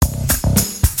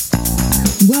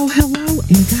Hello,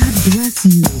 and God bless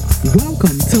you.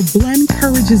 Welcome to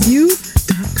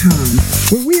BlenCouragesYou.com,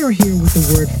 where we are here with a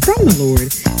word from the Lord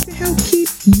to help keep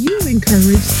you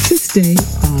encouraged to stay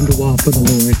on the wall for the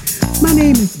Lord. My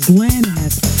name is Blen, and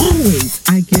as always,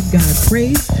 I give God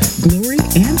praise, glory,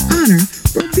 and honor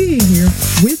for being here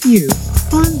with you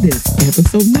on this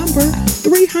episode number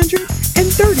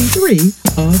 333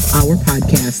 of our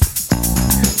podcast.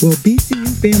 Well, BCU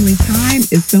family time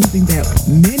is something that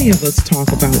many of us talk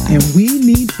about, and we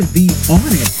need to be on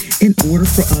it in order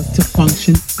for us to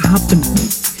function optimally.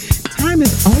 Time is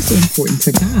also important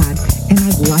to God, and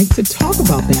I'd like to talk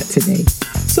about that today.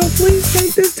 So please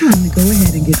take this time to go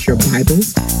ahead and get your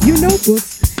Bibles, your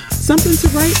notebooks, something to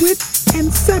write with, and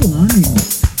settle on in.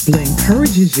 Blen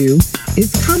Encourages You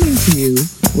is coming to you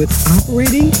with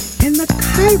operating in the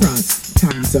Karios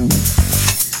time zone.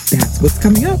 That's what's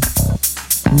coming up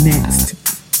next.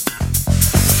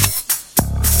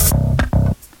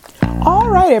 All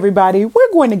right, everybody,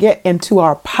 we're going to get into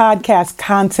our podcast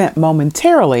content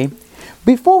momentarily.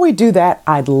 Before we do that,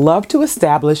 I'd love to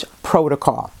establish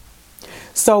protocol.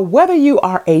 So whether you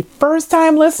are a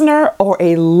first-time listener or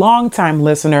a long-time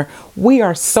listener, we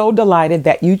are so delighted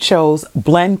that you chose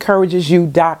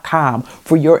BlenCouragesYou.com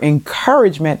for your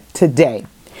encouragement today.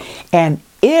 And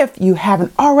if you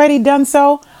haven't already done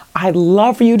so, I'd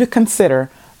love for you to consider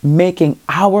making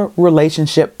our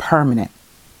relationship permanent.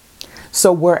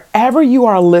 So wherever you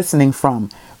are listening from,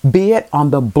 be it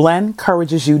on the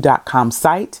BlenCouragesYou.com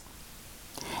site,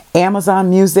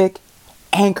 Amazon Music,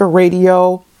 Anchor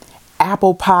Radio,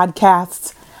 Apple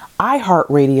Podcasts,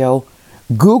 iHeartRadio,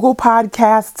 Google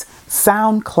Podcasts,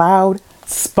 SoundCloud,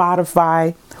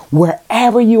 Spotify,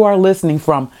 wherever you are listening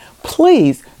from,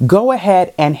 please go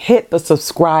ahead and hit the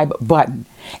subscribe button.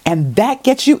 And that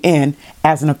gets you in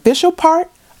as an official part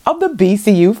of the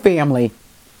BCU family.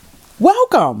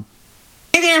 Welcome.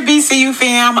 Hey there, BCU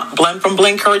fam. Blen from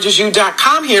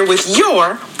BlenCouragesYou.com here with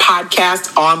your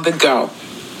podcast on the go.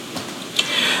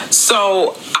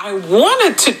 So I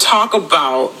wanted to talk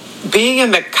about being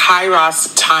in the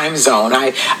Kairos time zone.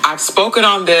 I've spoken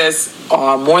on this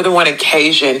on more than one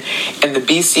occasion in the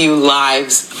BCU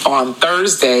Lives on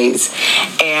Thursdays,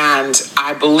 and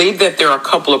I believe that there are a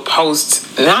couple of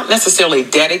posts not necessarily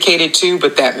dedicated to,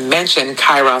 but that mention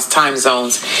Kairos time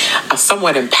zones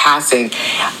somewhat in passing.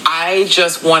 I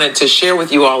just wanted to share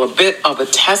with you all a bit of a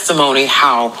testimony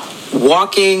how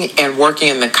walking and working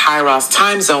in the Kairos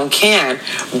time zone can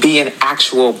be an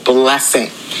actual blessing.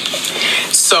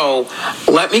 So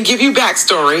let me give you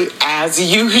backstory as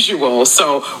usual.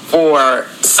 So for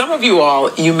some of you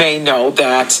all, you may know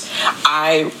that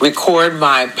I record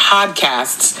my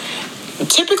podcasts.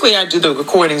 Typically, I do the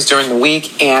recordings during the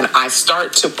week, and I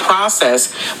start to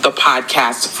process the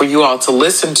podcast for you all to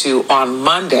listen to on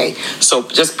Monday. So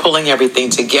just pulling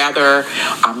everything together,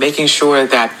 making sure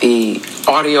that the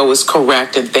audio is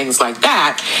correct and things like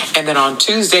that. And then on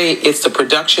Tuesday, it's the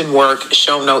production work,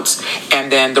 show notes,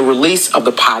 and then the release of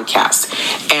the podcast.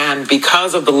 And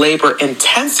because of the labor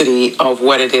intensity of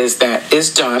what it is that is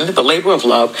done, the labor of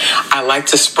love, I like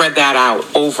to spread that out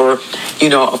over,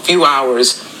 a few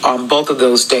hours on both of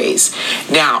those days.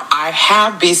 Now, I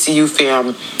have BCU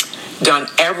fam done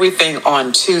everything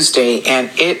on Tuesday,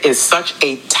 and it is such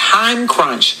a time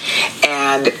crunch,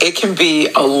 and it can be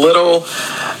a little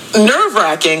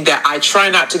nerve-wracking that I try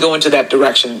not to go into that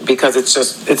direction because it's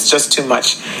just too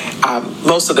much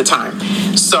most of the time.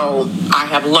 So I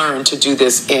have learned to do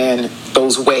this in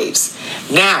those waves.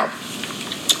 Now,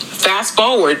 fast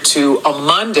forward to a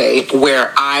Monday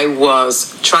where I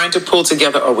was trying to pull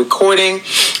together a recording,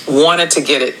 wanted to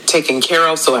get it taken care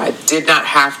of so I did not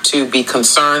have to be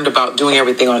concerned about doing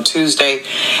everything on Tuesday.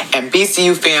 And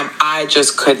BCU fam, I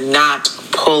just could not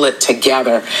pull it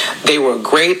together. They were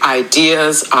great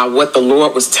ideas. What the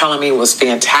Lord was telling me was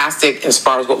fantastic as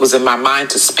far as what was in my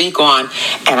mind to speak on,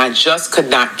 and I just could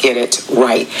not get it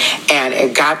right. And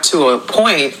it got to a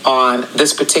point on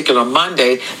this particular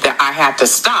Monday that I had to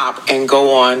stop and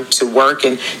go on to work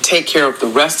and take care of the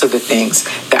rest of the things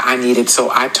that I needed. So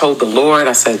I told the Lord,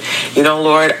 I said,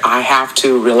 Lord, I have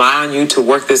to rely on you to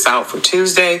work this out for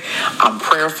Tuesday. I'm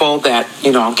prayerful that,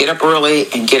 I'll get up early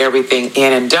and get everything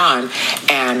in and done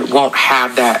and won't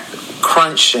have that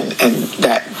crunch and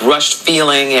that rushed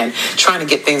feeling and trying to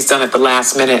get things done at the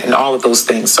last minute and all of those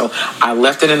things. So I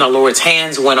left it in the Lord's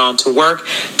hands, went on to work,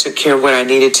 took care of what I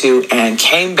needed to, and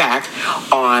came back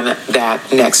on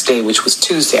that next day, which was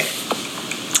Tuesday.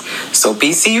 So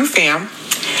BCU fam,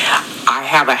 I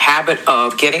have a habit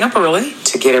of getting up early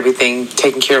to get everything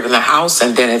taken care of in the house,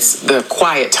 and then it's the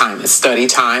quiet time, it's study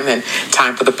time and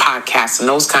time for the podcast and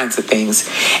those kinds of things.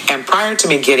 And prior to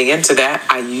me getting into that,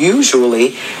 I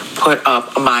usually put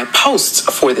up my posts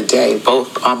for the day,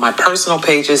 both on my personal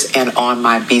pages and on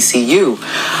my BCU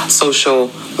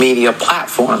social media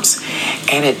platforms.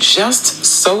 And it just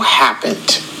so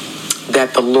happened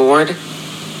that the Lord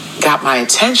got my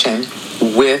attention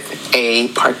with a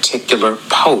particular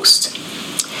post.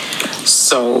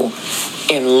 So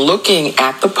in looking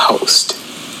at the post,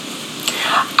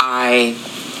 I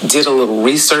did a little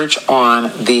research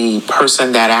on the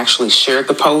person that actually shared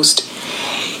the post.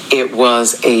 It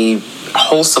was a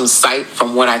wholesome site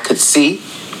from what I could see.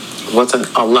 Wasn't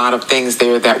a lot of things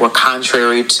there that were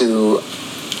contrary to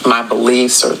my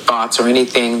beliefs or thoughts or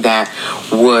anything that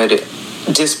would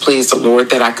displease the Lord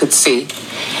that I could see.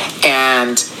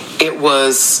 And it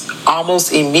was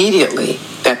almost immediately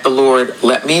that the Lord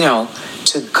let me know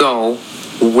to go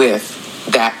with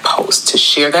that post, to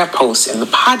share that post in the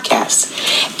podcast,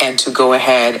 and to go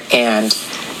ahead and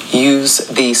use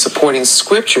the supporting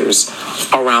scriptures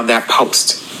around that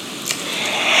post.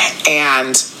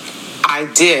 And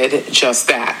I did just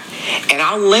that. And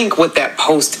I'll link what that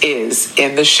post is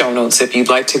in the show notes if you'd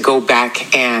like to go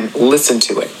back and listen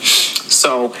to it.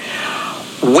 So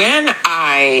when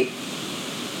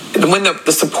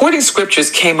the supporting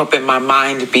scriptures came up in my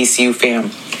mind, BCU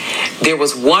fam, there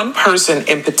was one person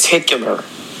in particular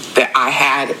that I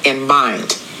had in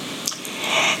mind.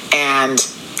 And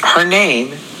her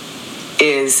name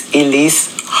is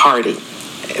Elise Hardy.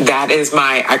 That is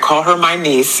I call her my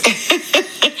niece.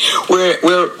 We're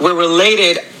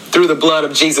related through the blood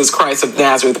of Jesus Christ of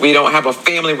Nazareth. We don't have a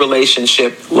family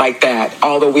relationship like that,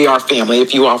 although we are family,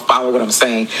 if you all follow what I'm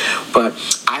saying. But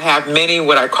I have many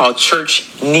what I call church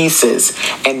nieces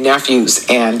and nephews,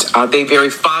 and they very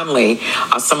fondly,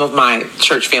 some of my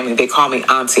church family, they call me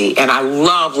auntie, and I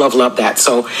love, love, love that.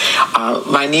 So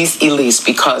my niece Elise,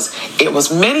 because it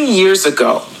was many years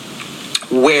ago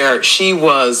where she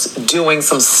was doing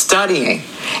some studying,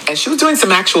 and she was doing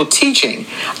some actual teaching,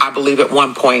 I believe, at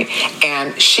one point,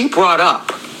 and she brought up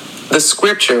the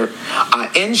scripture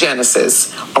in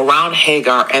Genesis around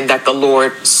Hagar, and that the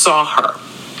Lord saw her.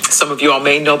 Some of you all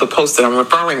may know the post that I'm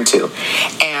referring to,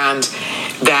 and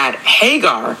that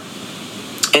Hagar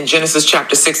in Genesis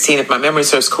chapter 16, if my memory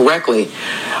serves correctly,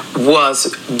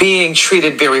 was being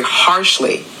treated very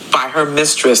harshly by her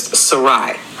mistress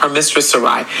Sarai,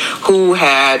 who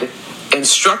had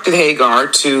instructed Hagar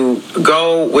to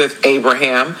go with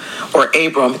Abraham, or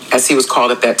Abram as he was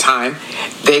called at that time.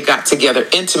 They got together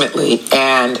intimately,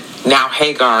 and now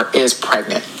Hagar is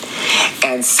pregnant.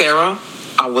 And Sarah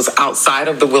was outside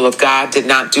of the will of God, did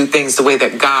not do things the way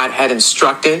that God had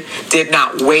instructed, did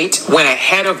not wait, went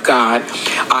ahead of God,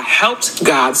 helped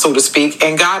God, so to speak,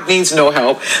 and God needs no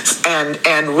help.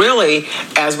 And really,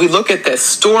 as we look at this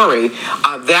story,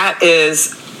 that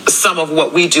is some of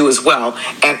what we do as well.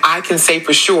 And I can say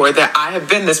for sure that I have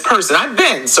been this person. I've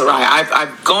been Sarai.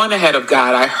 I've gone ahead of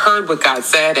God. I heard what God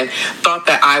said and thought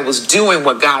that I was doing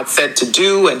what God said to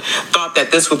do, and thought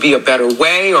that this would be a better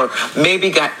way, or maybe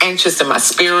got anxious in my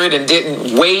spirit and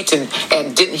didn't wait and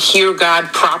didn't hear God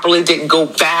properly, didn't go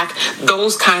back.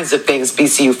 Those kinds of things,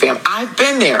 BCU fam. I've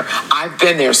been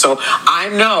there. So I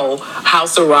know how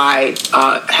Sarai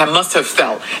must have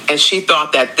felt. And she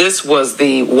thought that this was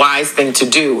the wise thing to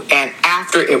do. And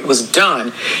after it was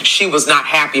done, she was not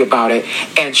happy about it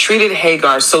and treated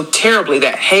Hagar so terribly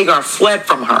that Hagar fled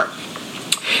from her.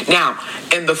 Now,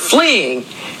 in the fleeing,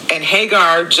 and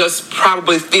Hagar just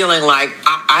probably feeling like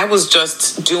I was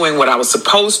just doing what I was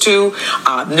supposed to.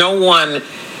 No one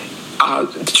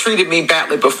treated me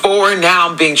badly before. Now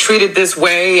I'm being treated this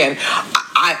way, and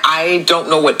I don't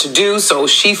know what to do. So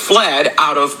she fled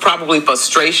out of probably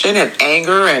frustration and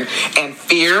anger and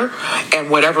fear and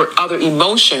whatever other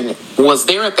emotion was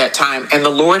there at that time. And the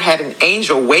Lord had an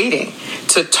angel waiting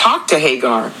to talk to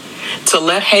Hagar, to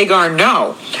let Hagar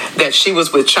know that she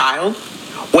was with child,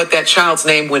 what that child's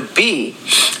name would be,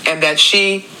 and that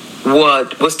she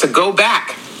was to go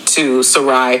back to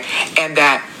Sarai, and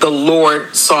that the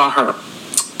Lord saw her.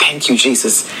 Thank you,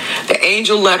 Jesus. The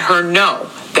angel let her know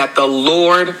that the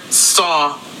Lord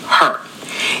saw her.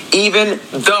 Even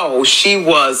though she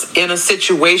was in a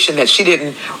situation that she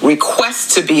didn't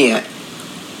request to be in,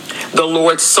 the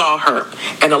Lord saw her,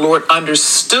 and the Lord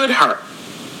understood her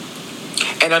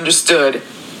and understood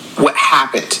what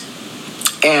happened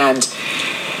and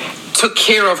took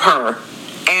care of her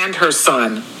and her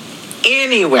son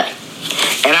anyway.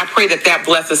 And I pray that that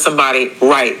blesses somebody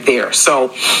right there.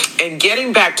 So, in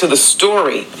getting back to the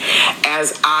story,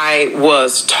 as I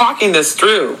was talking this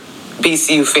through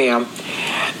BCU fam,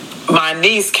 my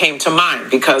niece came to mind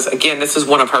because, again, this is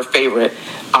one of her favorite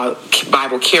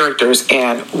Bible characters,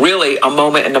 and really a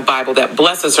moment in the Bible that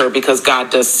blesses her because God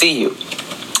does see you.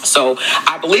 So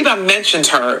I believe I mentioned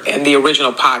her in the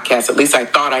original podcast, at least I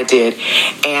thought I did,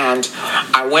 and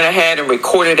I went ahead and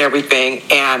recorded everything,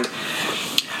 and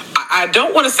I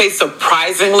don't want to say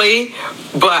surprisingly,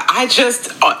 but I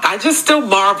just still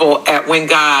marvel at when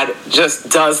God just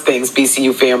does things,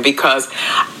 BCU fam, because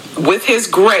with his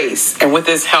grace and with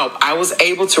his help, I was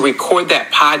able to record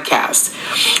that podcast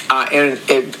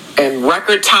in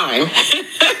record time,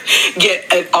 get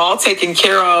it all taken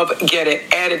care of, get it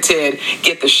edited,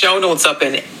 get the show notes up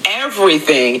and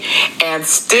everything, and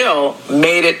still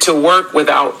made it to work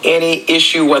without any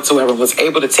issue whatsoever. Was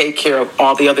able to take care of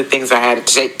all the other things I had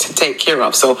to take care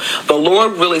of. So the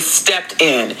Lord really stepped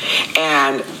in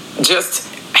and just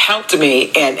helped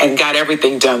me and got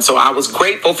everything done. So I was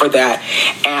grateful for that,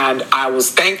 and I was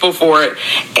thankful for it,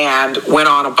 and went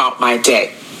on about my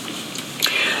day.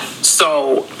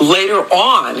 So later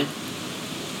on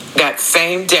that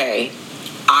same day,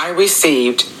 I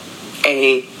received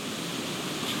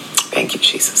thank you,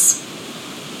 Jesus.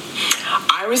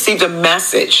 I received a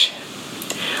message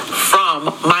from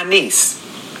my niece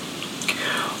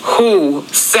who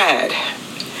said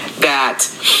that,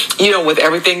 with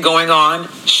everything going on,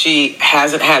 she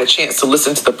hasn't had a chance to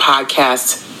listen to the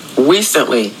podcast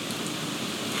recently,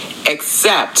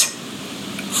 except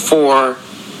for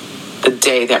the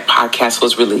day that podcast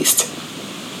was released.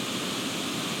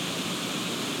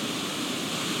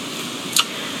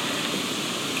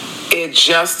 It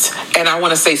just, and I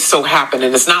want to say so happened,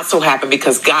 and it's not so happened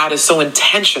because God is so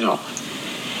intentional.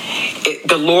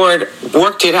 The Lord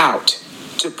worked it out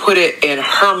to put it in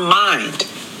her mind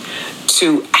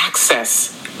to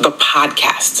access the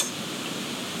podcast.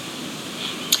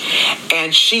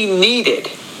 And she needed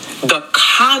the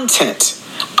content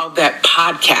of that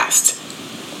podcast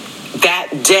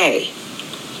that day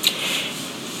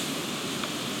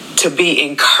to be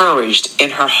encouraged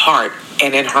in her heart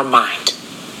and in her mind.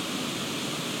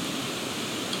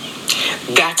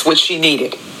 That's what she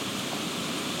needed.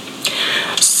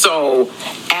 So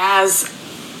as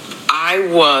I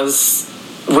was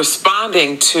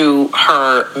responding to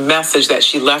her message that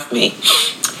she left me,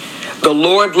 the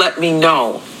Lord let me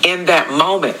know in that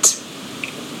moment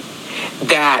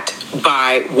that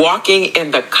by walking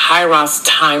in the Kairos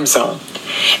time zone,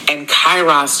 and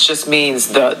Kairos just means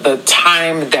the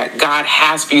time that God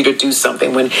has for you to do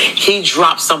something. When he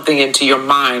drops something into your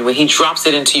mind, when he drops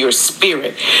it into your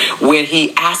spirit, when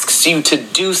he asks you to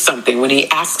do something, when he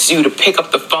asks you to pick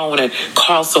up the phone and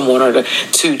call someone, or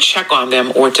to check on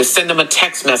them, or to send them a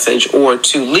text message, or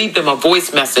to leave them a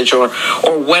voice message, or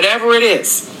whatever it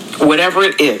is,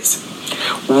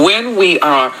 when we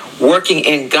are working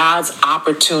in God's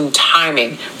opportune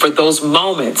timing for those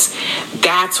moments,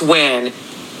 that's when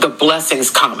the blessings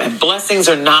come. And blessings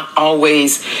are not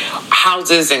always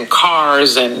houses and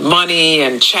cars and money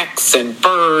and checks and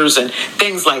furs and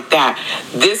things like that.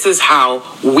 This is how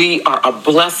we are a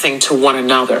blessing to one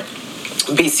another.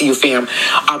 BCU fam,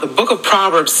 the book of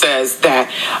Proverbs says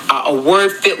that a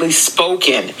word fitly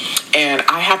spoken, and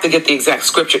I have to get the exact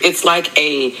scripture, it's like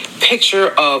a picture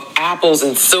of apples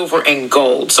and silver and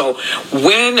gold. So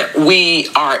when we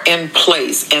are in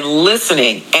place and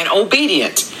listening and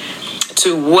obedient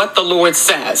to what the Lord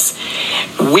says,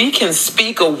 we can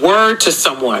speak a word to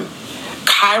someone,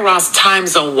 Kairos time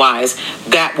zone wise,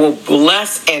 that will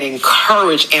bless and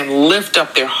encourage and lift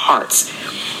up their hearts.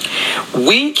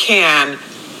 We can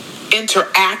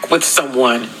interact with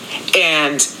someone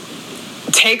and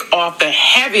take off the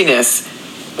heaviness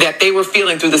that they were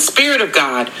feeling through the Spirit of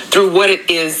God, through what it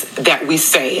is that we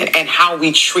say and how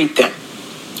we treat them.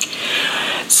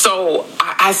 So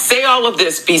I say all of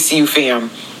this, BCU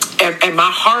fam, and my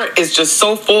heart is just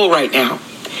so full right now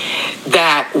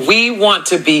that we want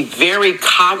to be very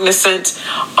cognizant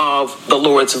of the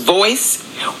Lord's voice.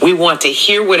 We want to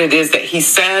hear what it is that he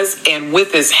says, and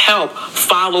with his help,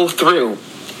 follow through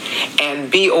and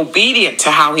be obedient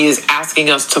to how he is asking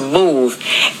us to move,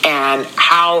 and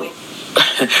how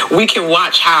we can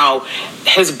watch how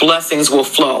his blessings will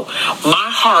flow. My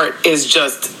heart is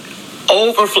just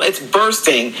overflow. It's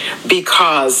bursting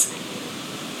because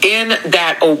in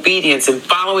that obedience and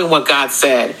following what God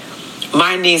said,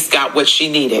 my niece got what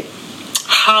she needed.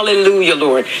 Hallelujah,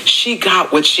 Lord. She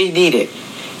got what she needed.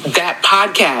 That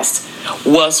podcast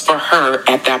was for her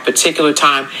at that particular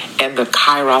time in the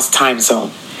Kairos time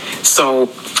zone. So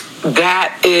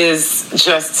that is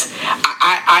just,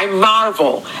 I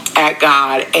marvel at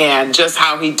God and just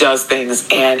how he does things.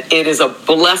 And it is a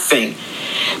blessing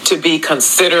to be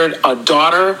considered a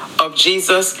daughter of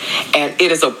Jesus, and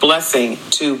it is a blessing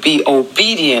to be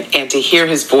obedient and to hear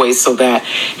his voice so that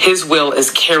his will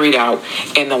is carried out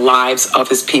in the lives of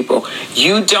his people.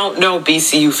 You don't know,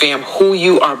 BCU fam, who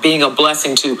you are being a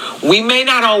blessing to. We may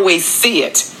not always see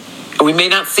it. We may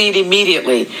not see it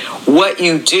immediately. What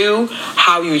you do,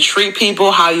 how you treat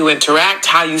people, how you interact,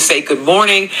 how you say good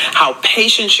morning, how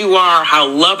patient you are, how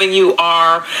loving you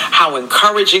are, how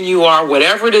encouraging you are,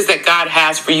 whatever it is that God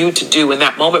has for you to do in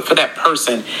that moment for that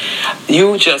person,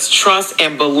 you just trust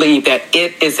and believe that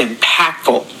it is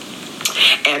impactful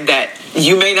and that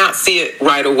you may not see it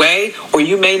right away, or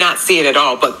you may not see it at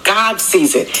all, but God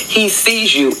sees it. He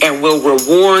sees you and will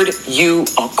reward you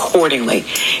accordingly.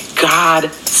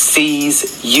 God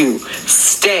sees you.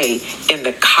 Stay in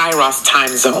the Kairos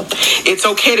time zone. It's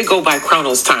okay to go by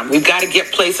Chronos time. We've got to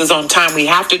get places on time. We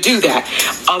have to do that.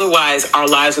 Otherwise, our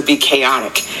lives would be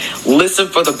chaotic. Listen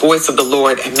for the voice of the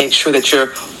Lord and make sure that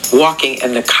you're walking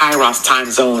in the Kairos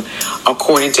time zone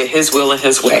according to his will and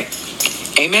his way.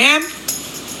 Amen.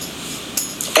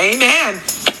 Amen.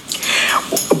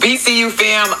 BCU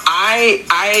fam,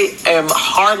 I am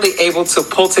hardly able to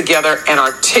pull together an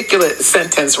articulate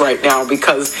sentence right now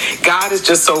because God is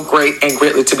just so great and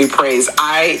greatly to be praised.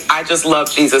 I just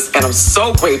love Jesus, and I'm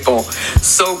so grateful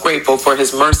for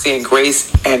his mercy and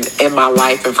grace and in my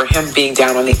life, and for him being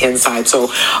down on the inside. So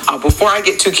before I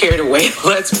get too carried away,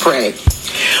 let's pray.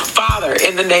 Father,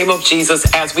 in the name of Jesus,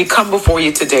 as we come before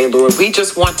you today, Lord, we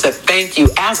just want to thank you,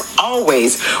 as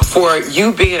always, for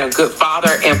you being a good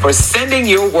Father and for sending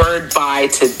your word by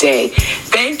today.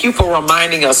 Thank you for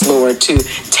reminding us, Lord, to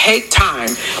take time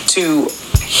to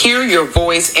hear your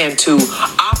voice and to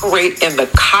operate in the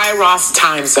Kairos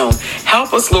time zone.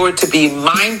 Help us, Lord, to be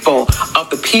mindful of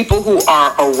the people who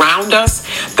are around us,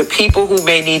 the people who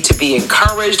may need to be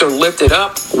encouraged or lifted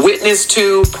up, witnessed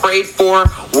to, prayed for,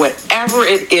 whatever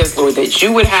it is, Lord, that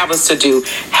you would have us to do.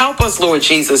 Help us, Lord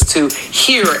Jesus, to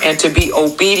hear and to be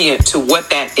obedient to what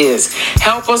that is.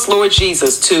 Help us, Lord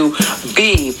Jesus, to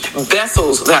be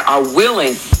vessels that are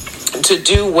willing to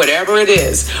do whatever it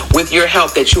is with your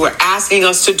help that you are asking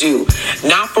us to do,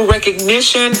 not for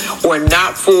recognition or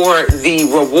not for the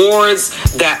rewards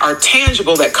that are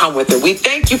tangible that come with it. We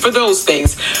thank you for those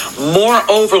things.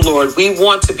 Moreover, Lord, we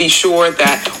want to be sure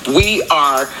that we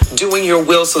are doing your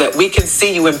will so that we can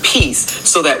see you in peace,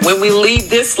 so that when we leave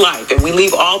this life and we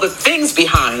leave all the things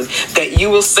behind, that you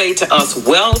will say to us,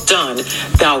 well done,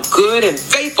 thou good and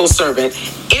faithful servant,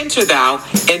 enter thou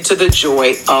into the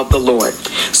joy of the Lord.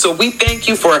 So we thank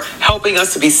you for helping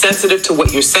us to be sensitive to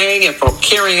what you're saying and for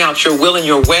carrying out your will and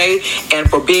your way and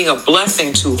for being a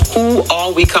blessing to who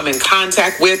all we come in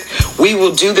contact with. We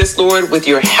will do this, Lord, with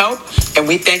your help, and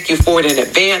we thank you for it in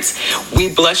advance.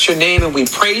 We bless your name and we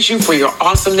praise you for your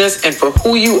awesomeness and for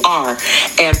who you are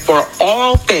and for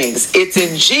all things. It's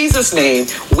in Jesus' name.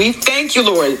 We thank you,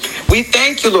 Lord. We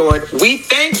thank you, Lord. We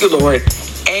thank you, Lord.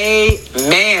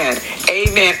 Amen.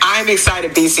 Amen. I'm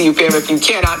excited, BCU fam, if you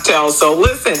cannot tell. So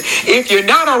listen, if you're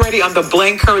not already on the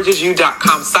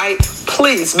BlakeEncouragesYou.com site,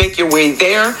 please make your way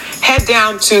there. Head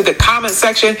down to the comment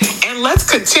section and let's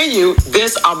continue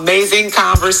this amazing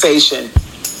conversation.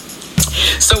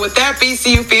 So with that,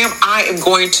 BCU fam, I am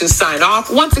going to sign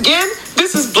off. Once again,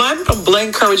 this is Blen from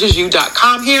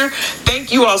BlakeEncouragesYou.com here.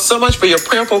 Thank you all so much for your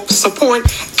prayerful support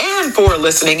and for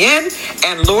listening in.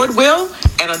 And Lord will,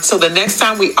 and until the next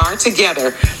time we are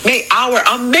together, may our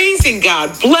amazing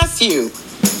God bless you,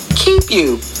 keep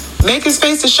you, make his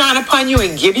face to shine upon you,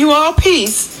 and give you all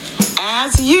peace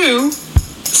as you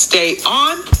stay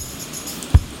on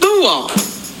the wall.